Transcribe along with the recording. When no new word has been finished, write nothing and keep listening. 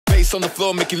Ass on the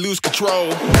floor, make you lose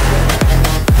control.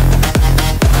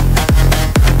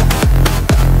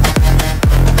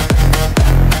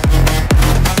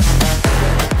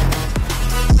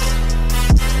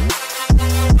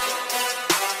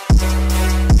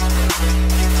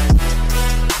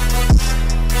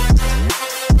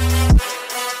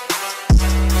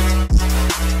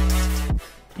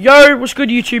 Yo, what's good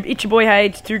YouTube? It's your boy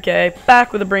Nba2k20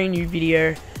 back with a brand new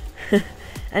video.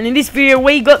 And in this video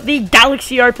we got the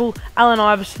Galaxy OPAL Allen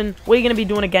Iverson. We're going to be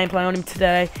doing a gameplay on him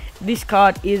today. This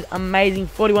card is amazing.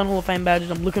 41 Hall of Fame badges.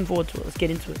 I'm looking forward to it. Let's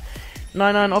get into it.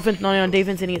 99 offense, 99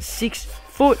 defense, and he is 6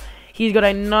 foot. He's got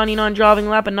a 99 driving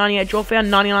lap, a 98 draw foul,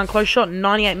 99 close shot,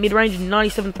 98 mid-range,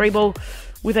 97 3 ball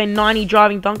with a 90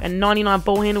 driving dunk, and 99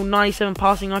 ball handle, 97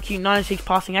 passing IQ, 96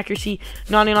 passing accuracy,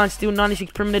 99 steal,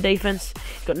 96 perimeter defense.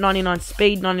 He's got 99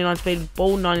 speed, 99 speed with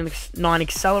ball, 99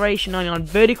 acceleration, 99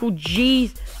 vertical,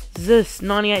 Jesus,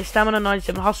 98 stamina,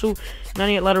 97 hustle,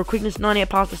 98 lateral quickness, 98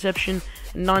 pass perception,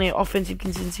 98 offensive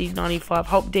consistency, 95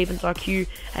 help defense IQ,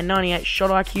 and 98 shot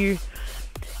IQ.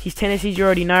 His tendencies you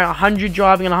already know, 100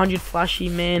 driving and 100 flashy,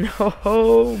 man.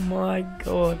 Oh my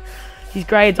god. His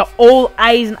grades are all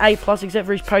A's and A+, except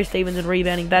for his post-evens and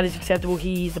rebounding. That is acceptable.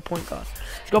 He is the point guard.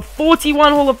 He's got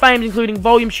 41 Hall of Fames, including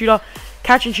volume shooter,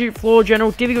 catch and shoot, floor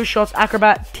general, difficult shots,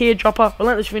 acrobat, teardropper,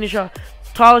 relentless finisher,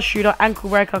 tireless shooter, ankle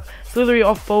breaker, slithery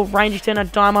off-ball, range extender,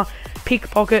 dimer,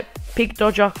 pickpocket, pick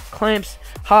dodger, clamps,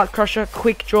 heart crusher,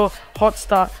 quick draw, hot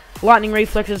start, lightning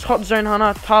reflexes, hot zone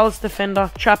hunter, tireless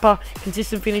defender, trapper,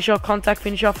 consistent finisher, contact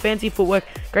finisher, fancy footwork,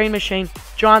 green machine,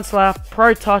 giant slayer,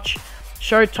 pro touch,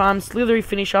 showtime, slithery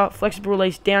finisher, flexible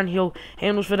release, downhill,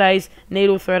 handles for days,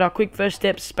 needle threader, quick first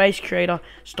step, space creator,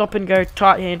 stop and go,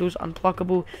 tight handles,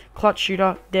 unpluckable, clutch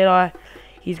shooter, deadeye.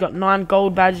 He's got 9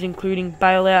 gold badges, including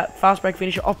bailout, fast break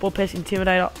finisher, off-ball pest,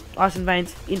 intimidator, ice and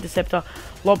veins, interceptor,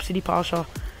 lob city passer,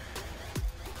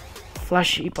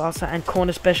 flashy passer, and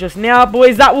corner specialist. Now,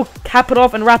 boys, that will cap it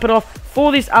off and wrap it off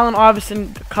for this Allen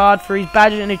Iverson card for his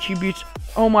badges and attributes.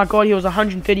 Oh my god, he was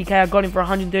 130k. I got him for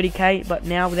 130k. But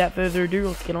now, without further ado,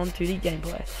 let's get on to the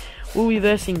gameplay. We'll be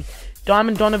versing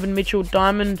Diamond Donovan Mitchell,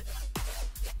 Diamond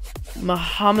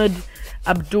Muhammad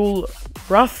Abdul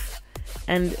Ruff,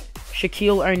 and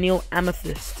Shaquille O'Neal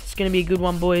Amethyst. It's going to be a good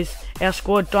one, boys. Our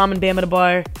squad: Diamond Bam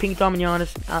Adebayo, Pink Diamond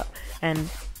Giannis, and,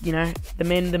 you know, the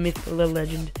man, the myth, the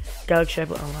legend, Galaxy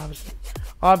OPAL Allen Iverson.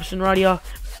 Iverson right here.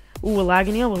 Ooh, we're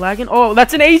lagging here. We're lagging. Oh,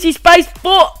 that's an easy space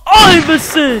for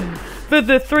Iverson for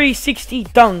the 360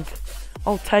 dunk.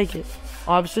 I'll take it.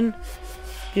 Iverson.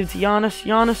 Give it to Giannis.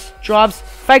 Giannis drives.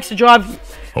 Fakes the drive.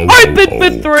 Open for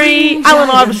 3. Allen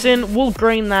Iverson will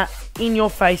green that in your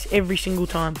face every single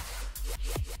time.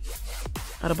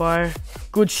 Adebayo.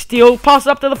 Good steal. Pass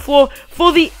up to the floor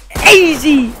for the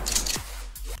easy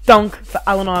dunk for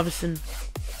Allen Iverson.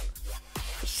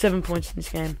 7 points in this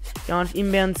game. Giannis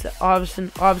inbounds to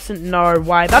Iverson. Iverson. No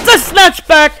way. That's a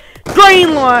snatchback.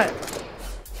 Green light.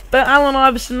 But Allen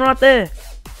Iverson right there.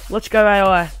 Let's go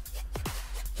AI.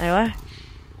 AI.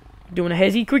 Doing a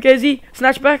hezzy. Quick hezzy.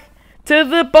 Snatchback. To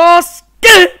the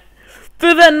basket. For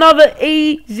another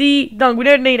easy dunk. We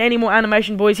don't need any more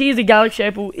animation, boys. Here's the Galaxy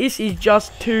OPAL. This is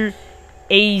just too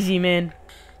easy, man.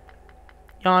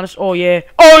 Giannis. Oh, yeah.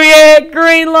 Oh, yeah.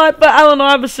 Green light for Allen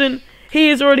Iverson. He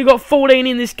has already got 14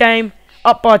 in this game.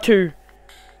 Up by 2.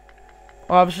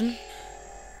 Iverson.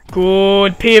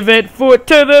 Good pivot foot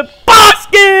to the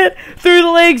basket. Through the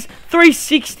legs.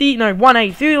 360. No,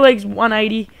 180. Through the legs.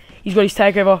 180. He's got his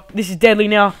takeover. This is deadly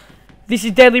now. This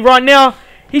is deadly right now.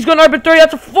 He's got an open 3.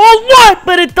 That's a 4-1.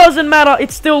 But it doesn't matter.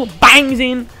 It still bangs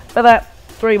in for that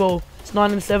 3 ball. It's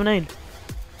 9-17.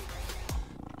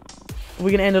 Are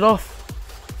we going to end it off?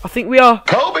 I think we are.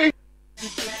 Kobe!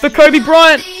 For Kobe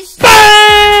Bryant.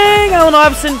 Bang! Allen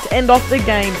Iverson to end off the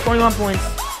game. 21 points.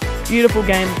 Beautiful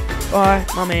game by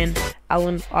my man,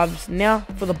 Allen Iverson. Now,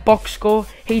 for the box score,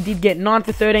 he did get 9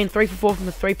 for 13, 3 for 4 from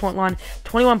the 3-point line.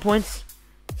 21 points.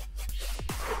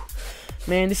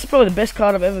 Man, this is probably the best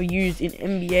card I've ever used in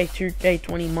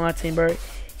Nba2k20 MyTEAM, bro.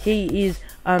 He is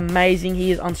amazing.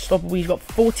 He is unstoppable. He's got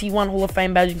 41 Hall of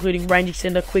Fame badges, including range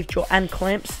extender, quick draw, and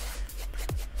clamps.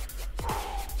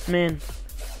 Man.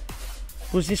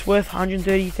 Was this worth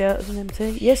 130,000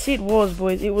 MT? Yes, it was,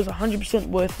 boys. It was 100%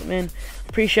 worth it, man.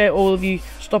 Appreciate all of you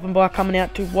stopping by, coming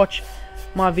out to watch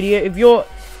my video. If you're,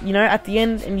 you know, at the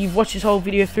end and you've watched this whole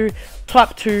video through,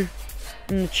 type 2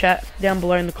 in the chat down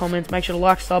below in the comments. Make sure to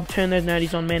like, sub, turn those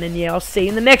noties on, man. And yeah, I'll see you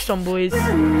in the next one, boys.